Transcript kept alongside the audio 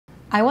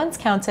I once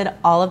counted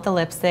all of the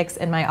lipsticks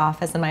in my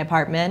office and my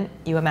apartment.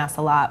 You amass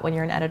a lot when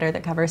you're an editor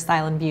that covers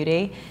style and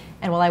beauty.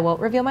 And while I won't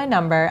reveal my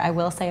number, I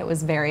will say it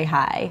was very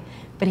high.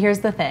 But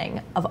here's the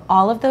thing, of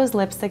all of those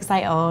lipsticks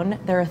I own,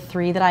 there are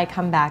 3 that I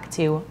come back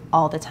to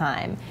all the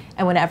time.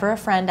 And whenever a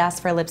friend asks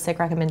for a lipstick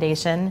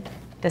recommendation,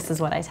 this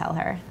is what I tell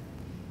her.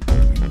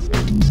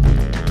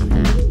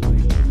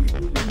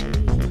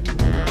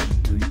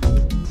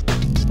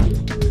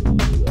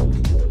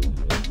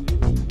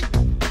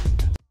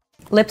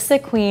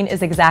 Lipstick Queen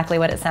is exactly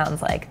what it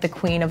sounds like, the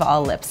queen of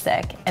all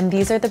lipstick. And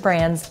these are the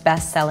brand's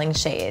best-selling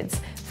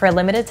shades. For a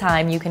limited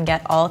time, you can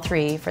get all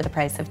 3 for the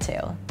price of 2.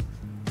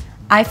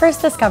 I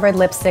first discovered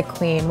Lipstick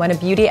Queen when a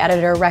beauty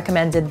editor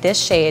recommended this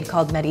shade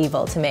called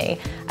Medieval to me.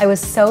 I was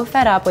so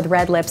fed up with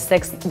red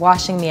lipsticks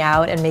washing me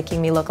out and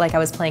making me look like I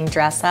was playing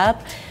dress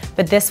up,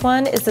 but this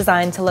one is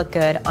designed to look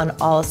good on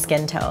all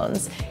skin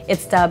tones.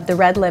 It's dubbed the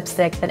red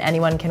lipstick that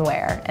anyone can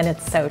wear, and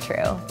it's so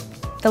true.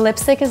 The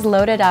lipstick is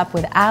loaded up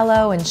with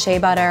aloe and shea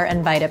butter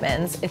and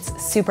vitamins. It's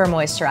super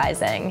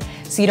moisturizing,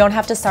 so you don't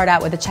have to start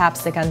out with a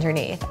chapstick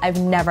underneath. I've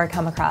never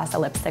come across a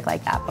lipstick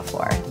like that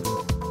before.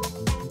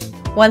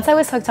 Once I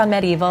was hooked on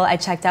Medieval, I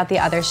checked out the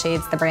other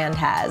shades the brand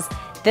has.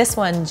 This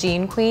one,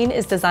 Jean Queen,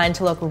 is designed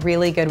to look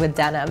really good with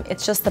denim.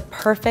 It's just the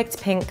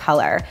perfect pink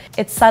color.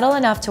 It's subtle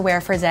enough to wear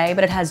for day,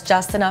 but it has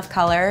just enough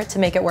color to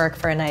make it work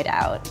for a night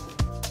out.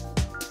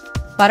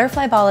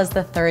 Butterfly Ball is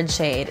the 3rd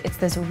shade. It's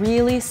this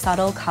really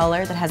subtle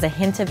color that has a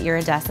hint of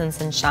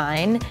iridescence and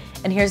shine.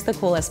 And here's the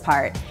coolest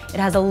part. It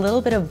has a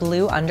little bit of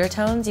blue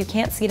undertones. You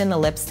can't see it in the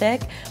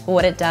lipstick, but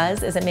what it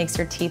does is it makes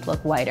your teeth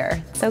look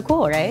whiter. So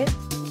cool, right?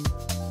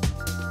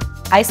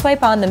 I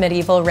swipe on the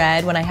Medieval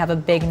Red when I have a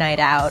big night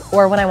out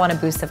or when I want a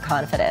boost of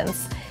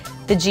confidence.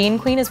 The Jean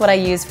Queen is what I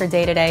use for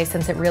day-to-day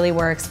since it really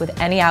works with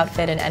any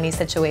outfit in any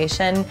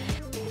situation.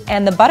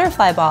 And the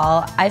Butterfly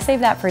Ball, I save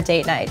that for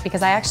date night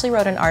because I actually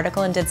wrote an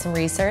article and did some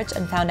research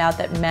and found out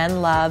that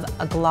men love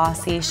a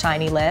glossy,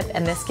 shiny lip,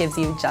 and this gives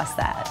you just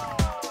that.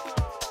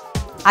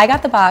 I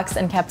got the box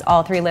and kept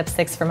all 3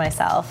 lipsticks for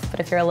myself,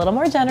 but if you're a little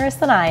more generous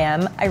than I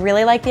am, I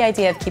really like the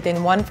idea of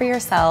keeping 1 for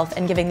yourself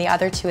and giving the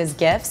other 2 as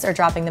gifts or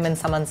dropping them in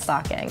someone's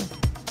stocking.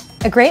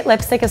 A great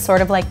lipstick is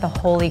sort of like the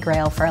holy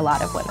grail for a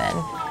lot of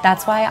women.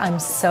 That's why I'm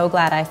so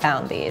glad I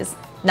found these.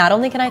 Not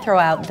only can I throw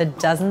out the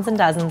dozens and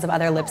dozens of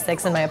other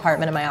lipsticks in my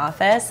apartment and my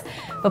office,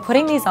 but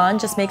putting these on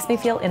just makes me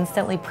feel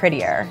instantly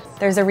prettier.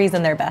 There's a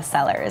reason they're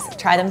bestsellers.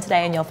 Try them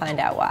today and you'll find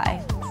out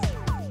why.